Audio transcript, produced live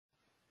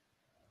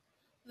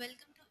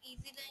Welcome to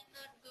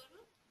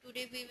Easylearning.guru.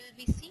 Today we will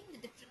be seeing the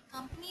different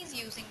companies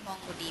using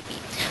MongoDB.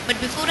 But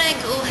before I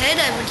go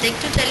ahead, I would like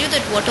to tell you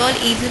that what all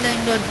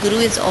Easylearning.guru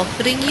is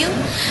offering you.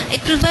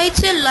 It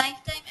provides you a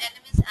lifetime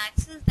LMS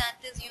access, that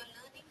is your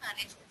learning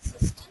management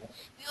system.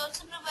 We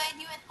also provide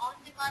you an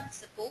on-demand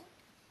support.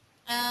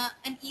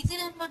 An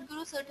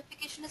Easylearning.guru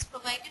certification is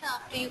provided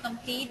after you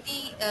complete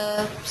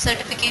the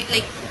certificate,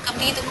 like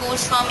complete the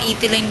course from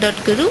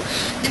Easylearning.guru.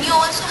 Then you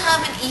also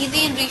have an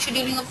easy and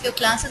rescheduling of your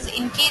classes.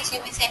 In case you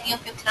miss any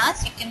of your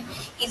class, you can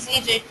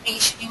easily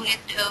reschedule it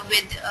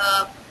with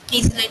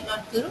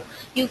Easylearning.guru.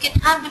 You can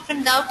have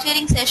different doubt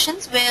clearing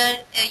sessions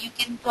where you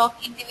can talk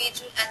as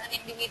an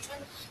individual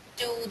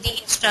to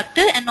the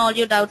instructor, and all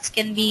your doubts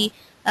can be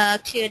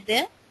cleared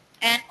there.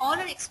 And all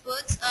our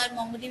experts are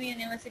MongoDB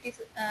University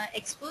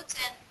experts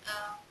and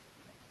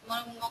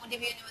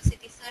MongoDB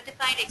University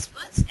certified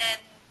experts,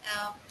 and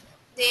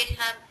they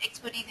have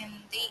expertise in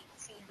the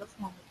field of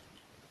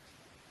MongoDB.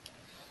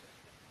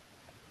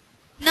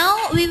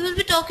 Now we will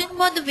be talking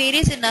about the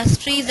various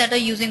industries that are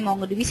using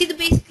MongoDB. See, the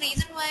basic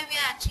reason why we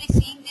are actually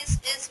seeing this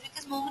is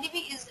because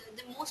MongoDB is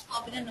the most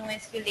popular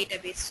NoSQL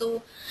database.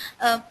 So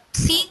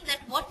seeing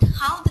that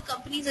how the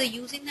companies are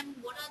using them,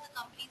 what are the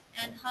companies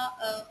and how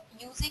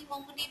using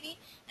MongoDB,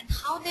 and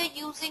how they're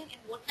using and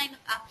what kind of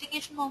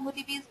application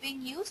MongoDB is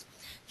being used.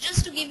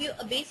 Just to give you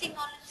a basic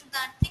knowledge of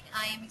that thing,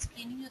 I am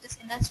explaining you this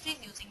industry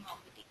using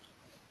MongoDB.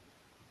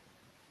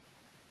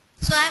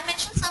 So I have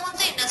mentioned some of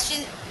the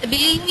industries.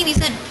 Believe me,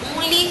 these are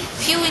only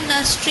few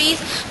industries,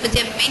 but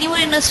there are many more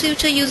industries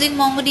which are using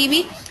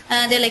MongoDB.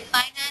 They're like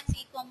finance,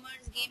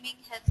 e-commerce, gaming,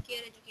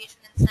 healthcare, education,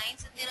 and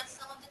science. And there are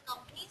some of the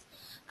companies.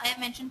 I have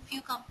mentioned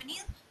few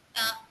companies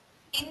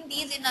in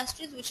these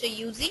industries which are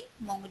using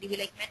MongoDB,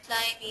 like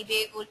MetLife,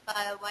 eBay,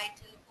 Goldfire,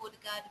 Vital,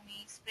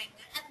 Codecademy,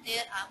 Springer, and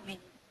there are many.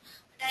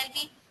 But I'll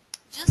be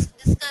just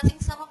discussing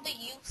some of the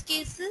use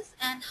cases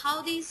and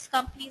how these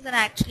companies are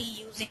actually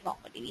using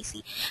MongoDB.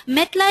 See,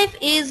 MetLife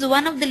is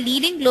one of the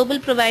leading global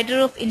provider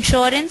of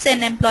insurance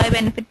and employee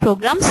benefit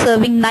programs,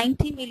 serving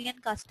 90 million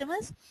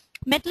customers.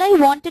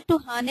 MetLife wanted to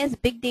harness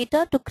big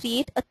data to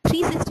create a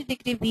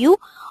 360-degree view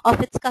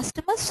of its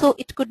customers so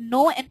it could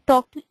know and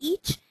talk to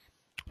each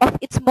of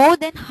its more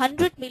than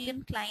 100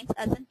 million clients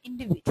as an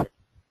individual.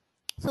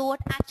 So what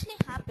actually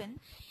happened,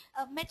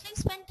 MetLife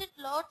spent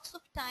lots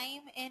of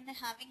time in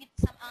having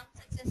some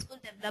unsuccessful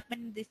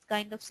development in this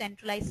kind of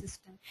centralized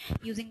system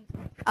using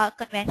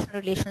conventional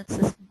relational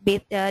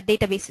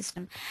database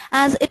system,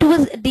 as it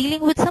was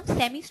dealing with some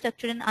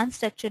semi-structured and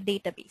unstructured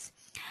database.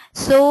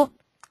 So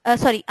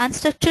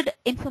unstructured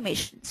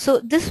information. So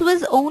this was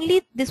the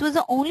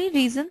only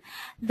reason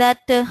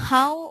that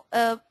how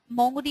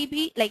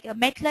MongoDB,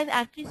 MetLife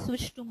actually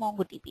switched to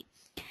MongoDB.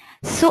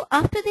 So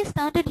after they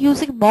started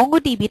using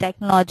MongoDB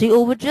technology,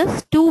 over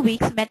just 2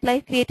 weeks,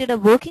 MetLife created a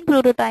working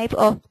prototype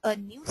of a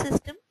new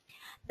system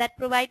that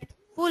provided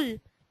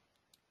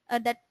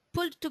that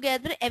pulled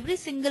together every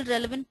single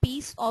relevant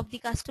piece of the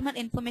customer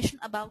information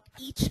about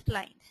each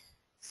client.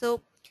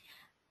 So,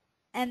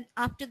 and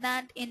after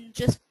that, in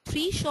just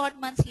 3 short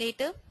months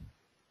later,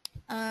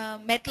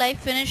 MetLife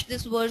finished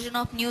this version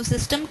of new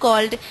system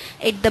called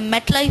it the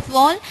MetLife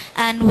Wall,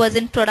 and was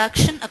in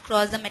production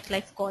across the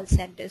MetLife call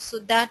centers. So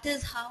that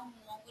is how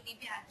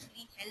MongoDB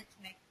actually helped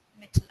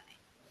MetLife.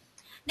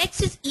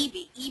 Next is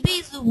eBay. eBay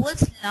is the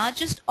world's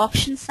largest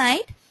auction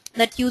site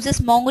that uses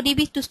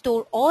MongoDB to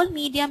store all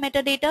media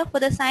metadata for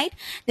the site.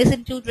 This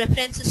includes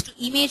references to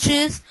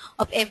images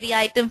of every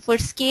item for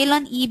scale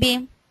on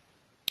eBay.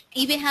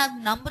 eBay has a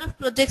number of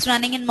projects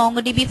running in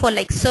MongoDB for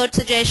like search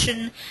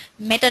suggestion,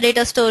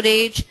 metadata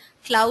storage,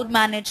 cloud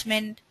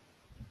management,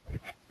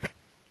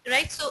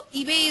 right? So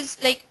eBay is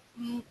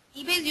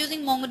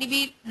using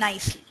MongoDB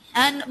nicely,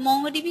 and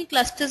MongoDB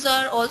clusters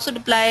are also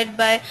deployed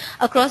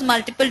across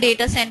multiple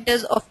data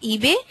centers of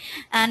eBay,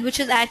 and which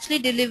is actually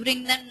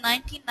delivering them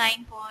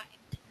 99.999%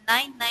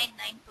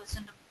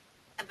 of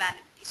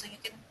availability. So you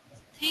can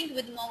think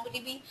with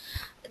MongoDB,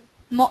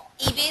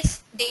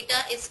 eBay's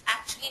data is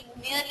actually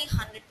nearly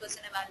 100%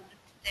 available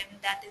to them.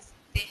 That is,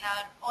 they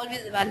are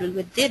always available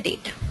with their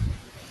data.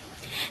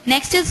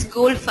 Next is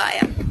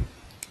Goldfire.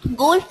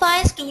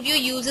 Goldfire Studio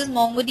uses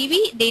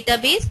MongoDB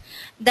database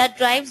that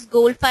drives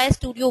Goldfire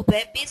Studio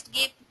web-based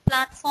game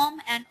platform,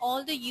 and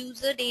all the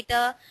user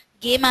data,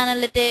 game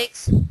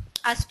analytics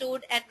are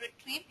stored and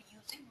retrieved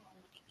using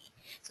MongoDB.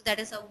 So that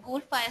is how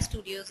Goldfire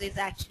Studios is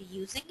actually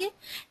using it.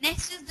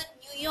 Next is the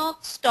New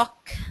York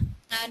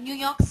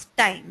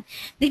Times.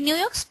 The New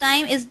York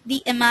Times is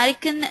the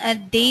American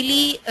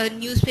daily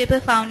newspaper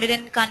founded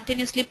and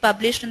continuously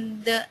published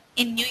in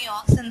New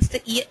York since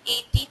the year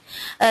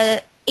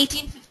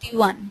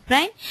 1851,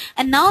 right?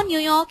 And now New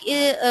York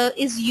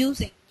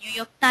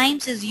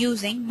Times is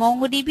using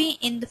MongoDB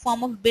in the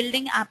form of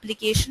building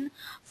application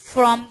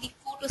from the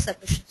photo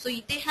submission. So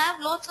they have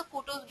lots of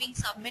photos being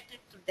submitted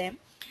to them.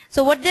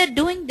 So what they're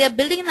doing, they're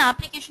building an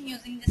application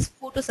using this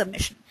photo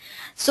submission.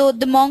 So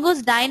the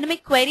Mongo's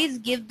dynamic queries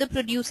give the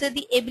producer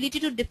the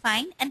ability to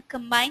define and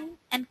combine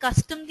and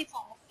custom the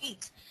form of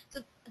fields.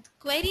 So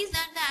queries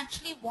that they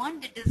actually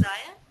want, they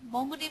desire,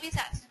 MongoDB is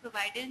actually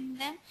providing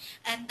them,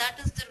 and that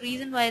is the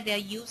reason why they are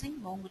using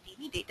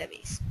MongoDB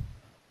database.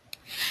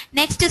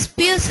 Next is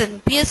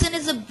Pearson. Pearson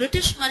is a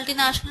British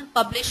multinational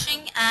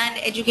publishing and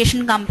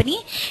education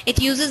company.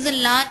 It uses the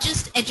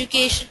largest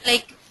education,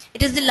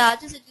 it is the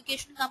largest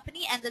education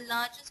company and the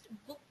largest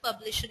book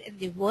publisher in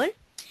the world.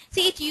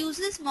 See, it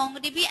uses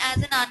MongoDB as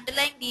an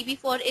underlying DB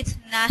for its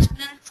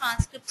National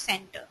Transcript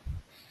Center,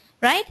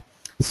 right?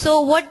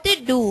 So what they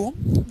do,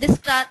 this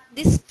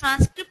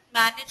transcript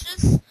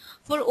manages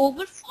for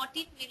over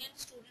 14 million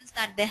students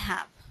that they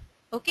have,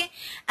 okay?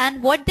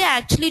 And what they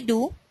actually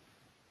do,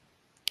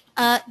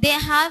 they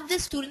have the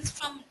students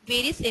from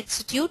various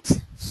institutes,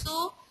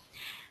 so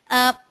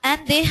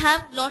and they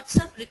have lots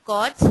of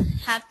records,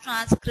 have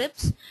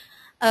transcripts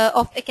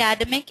of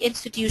academic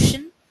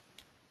institution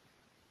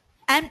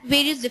and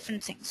various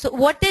different things. So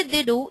what did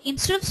they do,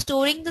 instead of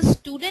storing the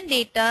student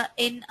data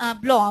in a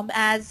blob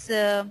as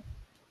in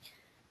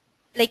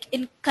a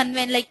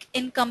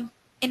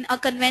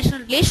conventional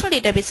relational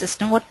database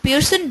system, what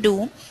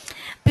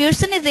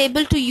Pearson is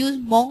able to use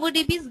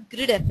MongoDB's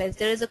GridFS.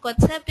 There is a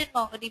concept in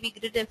MongoDB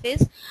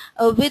GridFS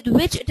with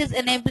which it is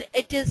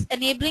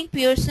enabling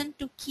Pearson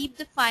to keep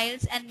the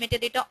files and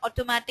metadata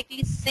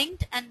automatically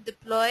synced and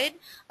deployed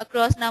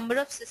across number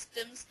of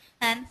systems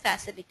and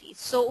facilities.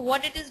 So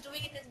what it is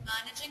doing, it is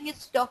managing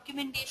its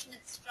documentation,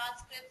 its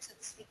transcripts,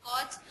 its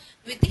records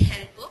with the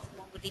help of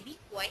MongoDB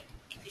quite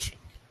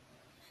efficiently.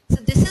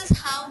 So this is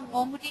how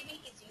MongoDB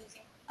is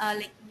using,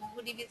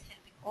 MongoDB is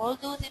helping all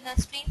those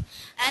industries,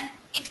 and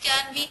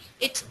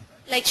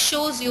it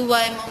shows you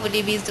why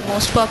MongoDB is the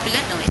most popular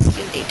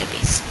NoSQL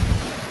database.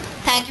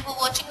 Thank you for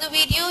watching the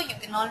video. You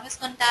can always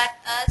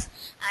contact us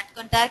at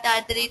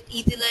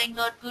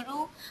contact@easylearning.guru.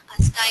 Our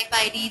Skype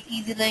ID is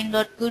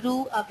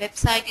easylearning.guru. Our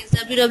website is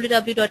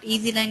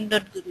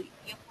www.easylearning.guru.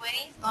 Your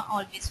queries are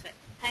always welcome.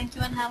 Thank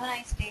you and have a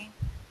nice day.